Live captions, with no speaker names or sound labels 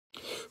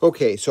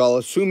Okay, so I'll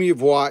assume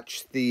you've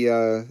watched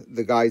the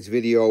guy's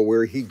video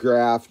where he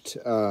graphed,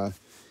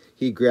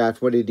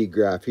 what did he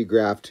graph? He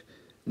graphed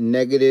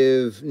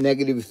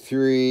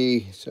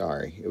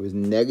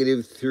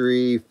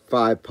 -3,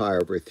 5 pi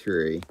over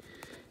 3.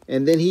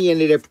 And then he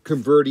ended up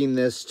converting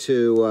this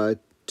to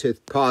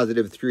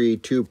 +3,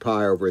 2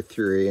 pi over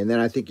 3. And then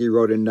I think he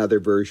wrote another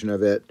version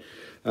of it.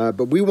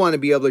 But we want to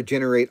be able to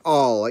generate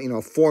all,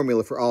 a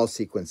formula for all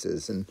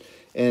sequences.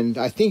 And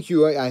I think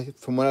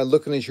from what I'm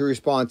looking at your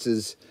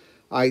responses,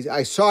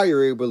 I saw you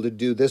were able to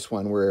do this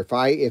one where if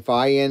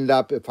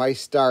I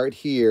start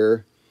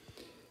here,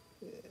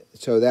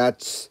 so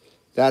that's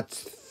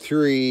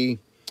 3,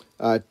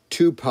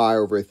 2 pi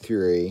over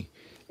 3.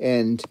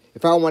 And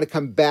if I want to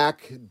come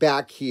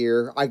back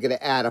here, I got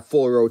to add a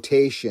full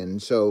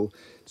rotation. So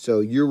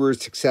you were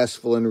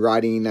successful in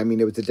writing, I mean,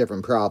 it was a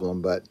different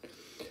problem, but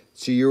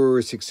so you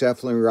were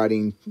successful in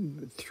writing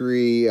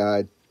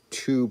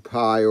 2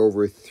 pi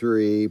over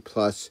 3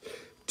 plus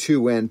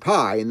 2n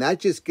pi, and that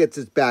just gets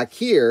us back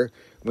here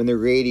when the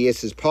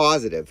radius is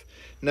positive.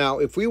 Now,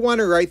 if we want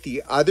to write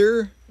the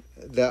other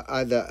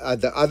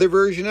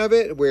version of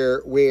it,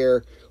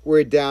 where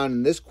we're down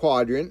in this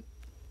quadrant,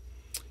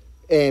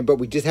 but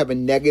we just have a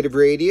negative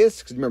radius,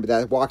 because remember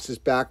that walks us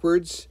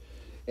backwards.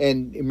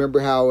 And remember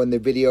how in the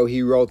video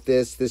he wrote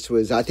this?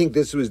 I think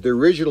this was the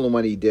original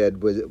one he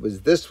did.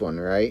 Was this one,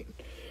 right?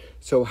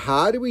 So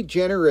how do we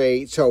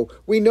generate? So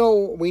we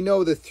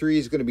know the 3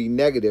 is going to be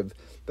negative,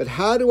 but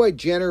how do I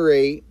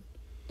generate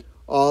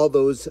all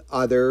those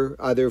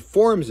other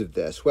forms of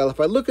this? Well, if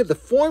I look at the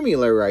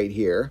formula right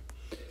here,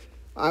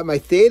 my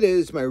theta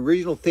is my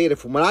original theta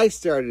from when I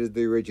started as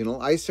the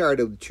original. I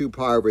started with 2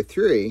 pi over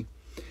 3,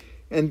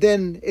 and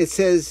then it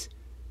says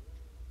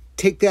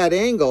take that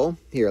angle.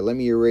 Here, let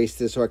me erase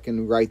this so I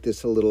can write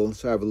this a little,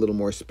 so I have a little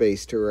more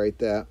space to write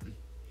that.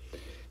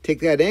 Take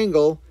that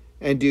angle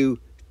and do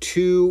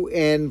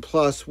 2n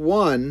plus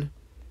 1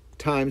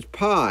 times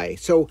pi.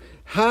 So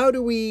how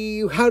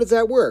does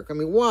that work? I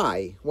mean,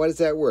 why? Why does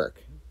that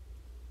work?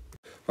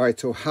 All right,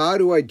 so how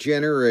do I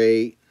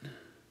generate,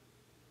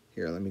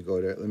 here, let me go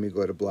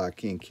to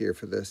black ink here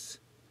for this.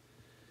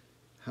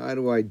 How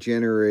do I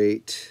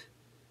generate,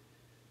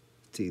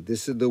 let's see,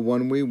 this is the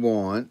one we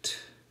want,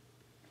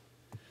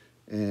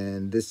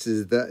 and this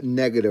is the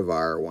negative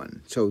r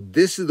one. So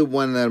this is the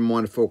one that I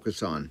want to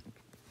focus on.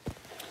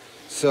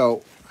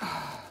 So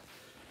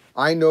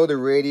I know the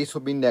radius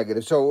will be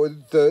negative. So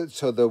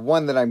the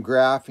one that I'm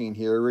graphing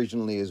here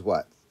originally is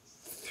what?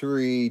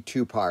 2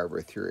 pi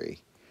over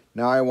 3.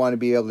 Now I want to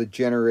be able to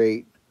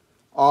generate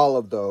all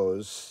of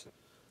those.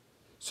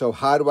 So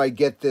how do I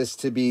get this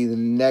to be the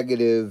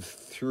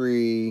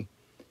 -3,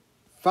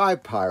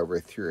 5 pi over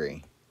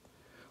 3?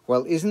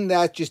 Well, isn't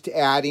that just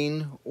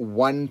adding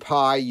 1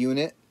 pi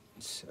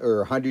units,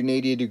 or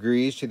 180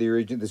 degrees to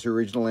this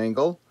original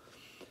angle?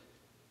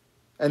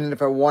 And then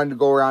if I wanted to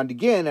go around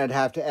again, I'd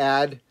have to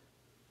add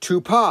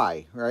 2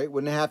 pi, right?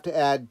 Wouldn't I have to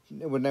add,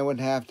 wouldn't I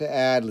have to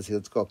add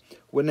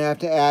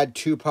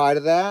 2 pi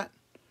to that?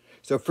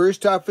 So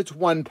first off, it's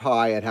 1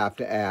 pi I'd have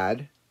to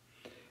add.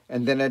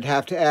 And then I'd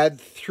have to add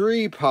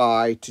 3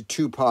 pi to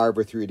 2 pi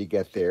over 3 to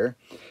get there.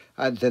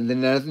 And then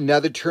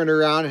another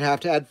turnaround, I'd have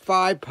to add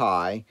 5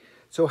 pi.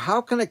 So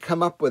how can I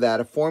come up with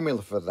a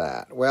formula for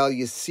that? Well,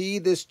 you see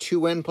this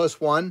 2n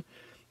plus 1?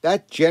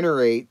 That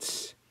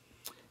generates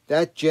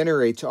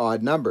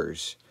odd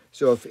numbers.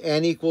 So if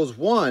n equals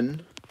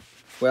 1,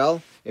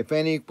 well,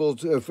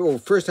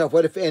 first off,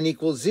 what if n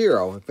equals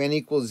 0? If n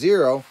equals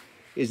 0,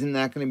 isn't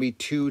that going to be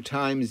 2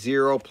 times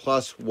 0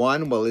 plus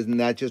 1? Well, isn't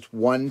that just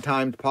 1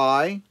 times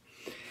pi?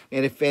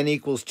 And if n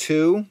equals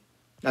 2,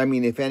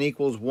 if n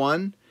equals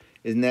 1,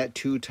 isn't that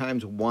 2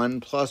 times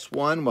 1 plus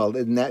 1? Well,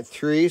 isn't that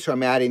 3? So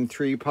I'm adding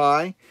 3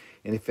 pi.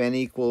 And if n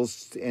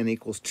equals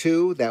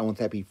 2, won't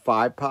that be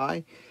 5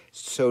 pi?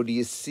 So do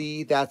you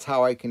see, that's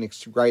how I can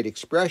write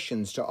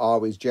expressions to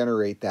always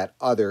generate that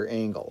other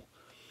angle.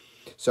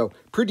 So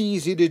pretty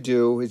easy to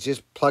do. It's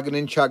just plugging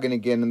and chugging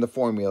again in the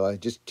formula.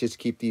 Just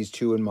keep these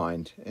two in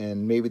mind.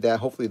 And maybe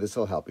hopefully this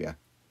will help you.